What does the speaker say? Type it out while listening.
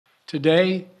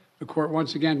Today, the court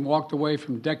once again walked away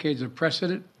from decades of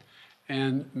precedent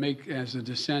and as the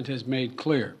dissent has made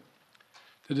clear.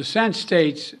 The dissent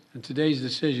states in today's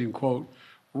decision, quote,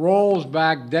 rolls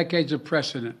back decades of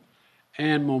precedent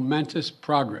and momentous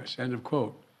progress, end of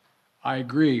quote. I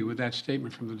agree with that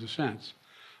statement from the dissent.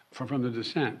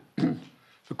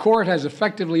 The court has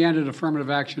effectively ended affirmative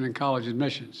action in college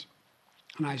admissions,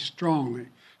 and I strongly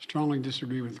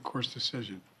disagree with the court's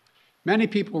decision. Many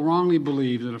people wrongly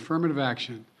believe that affirmative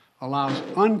action allows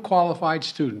unqualified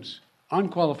students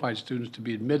to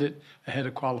be admitted ahead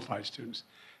of qualified students.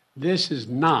 This is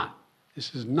not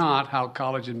how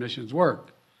college admissions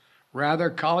work. Rather,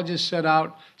 colleges set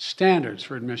out standards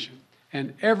for admission,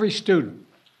 and every student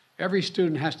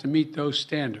has to meet those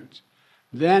standards.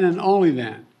 Then and only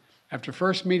then, after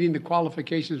first meeting the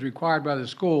qualifications required by the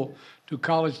school, do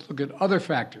colleges look at other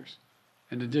factors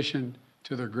in addition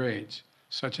to their grades,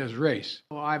 such as race.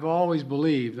 Well, I've always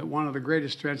believed that one of the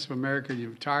greatest strengths of America,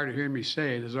 you're tired of hearing me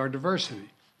say it, is our diversity.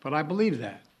 But I believe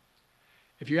that.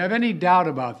 If you have any doubt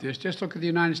about this, just look at the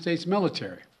United States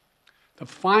military. The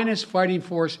finest fighting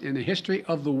force in the history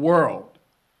of the world.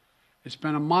 It's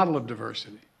been a model of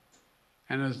diversity.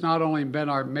 And has not only made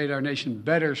our nation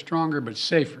better, stronger, but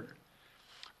safer.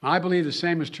 I believe the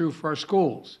same is true for our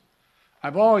schools.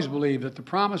 I've always believed that the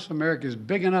promise of America is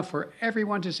big enough for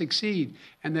everyone to succeed,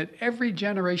 and that every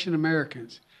generation of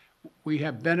Americans, we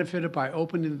have benefited by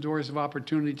opening the doors of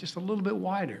opportunity just a little bit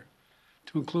wider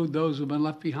to include those who've been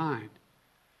left behind.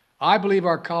 I believe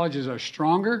our colleges are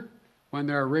stronger when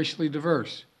they're racially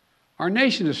diverse. Our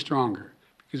nation is stronger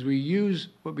because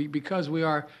we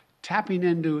are tapping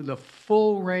into the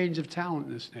full range of talent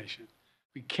in this nation.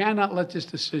 We cannot let this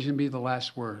decision be the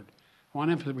last word. I want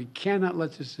to emphasize, we cannot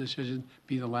let this decision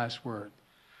be the last word.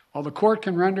 While the court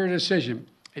can render a decision,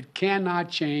 it cannot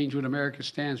change what America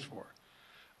stands for.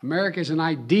 America is an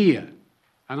idea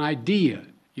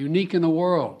unique in the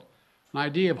world, an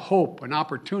idea of hope and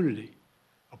opportunity,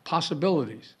 of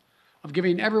possibilities, of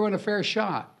giving everyone a fair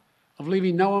shot, of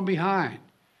leaving no one behind.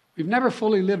 We've never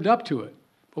fully lived up to it,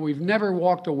 but we've never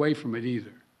walked away from it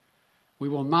either. We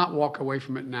will not walk away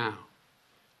from it now.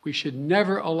 We should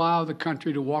never allow the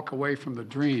country to walk away from the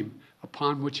dream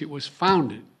upon which it was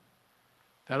founded.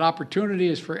 That opportunity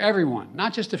is for everyone,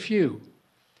 not just a few.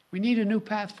 We need a new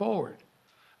path forward,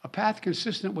 a path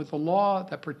consistent with the law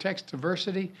that protects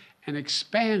diversity and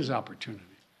expands opportunity.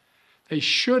 They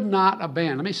should not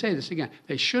abandon, let me say this again,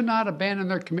 they should not abandon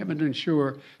their commitment to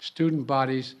ensure student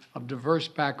bodies of diverse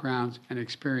backgrounds and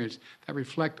experience that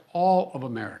reflect all of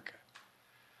America.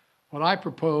 What I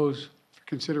propose for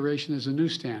consideration is a new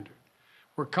standard,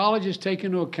 where colleges take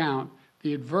into account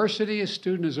the adversity a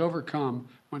student has overcome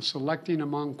when selecting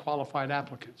among qualified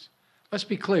applicants. Let's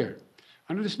be clear,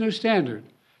 under this new standard,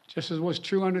 just as was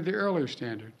true under the earlier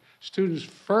standard, students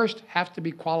first have to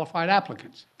be qualified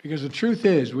applicants. Because the truth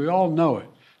is, we all know it,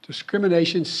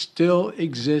 discrimination still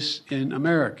exists in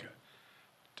America.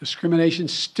 Discrimination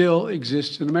still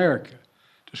exists in America.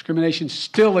 Discrimination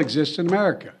still exists in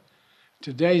America.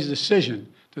 Today's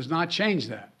decision does not change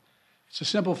that. It's a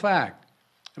simple fact.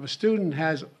 If a student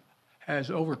had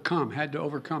to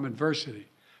overcome adversity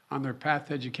on their path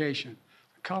to education,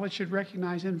 the college should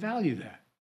recognize and value that.